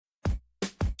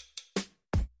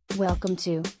Welcome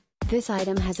to. This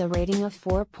item has a rating of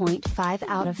 4.5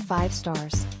 out of 5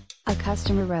 stars. A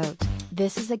customer wrote,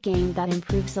 "This is a game that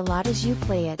improves a lot as you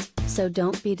play it, so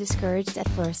don't be discouraged at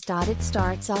first. It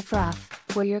starts off rough,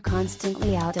 where you're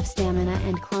constantly out of stamina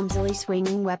and clumsily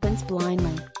swinging weapons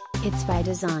blindly. It's by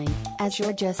design, as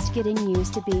you're just getting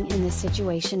used to being in this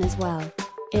situation as well.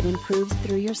 It improves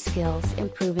through your skills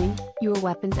improving, your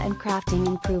weapons and crafting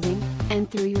improving, and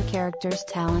through your character's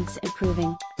talents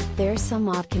improving. There's some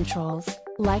odd controls,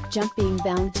 like jump being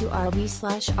bound to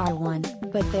RB/R1,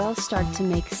 but they'll start to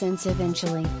make sense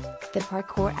eventually. The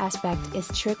parkour aspect is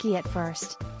tricky at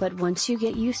first, but once you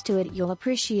get used to it you'll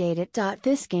appreciate it.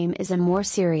 This game is a more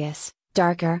serious,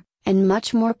 darker, and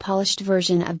much more polished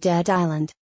version of Dead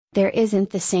Island. There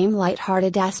isn't the same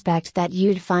light-hearted aspect that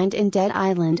you'd find in Dead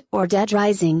Island or Dead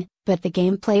Rising, but the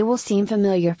gameplay will seem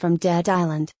familiar from Dead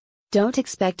Island. Don't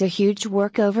expect a huge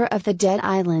workover of the Dead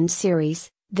Island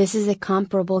series, this is a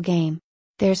comparable game.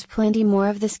 There's plenty more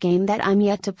of this game that I'm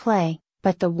yet to play,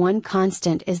 but the one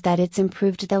constant is that it's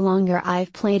improved the longer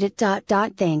I've played it.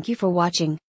 Thank you for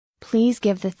watching. Please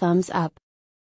give the thumbs up,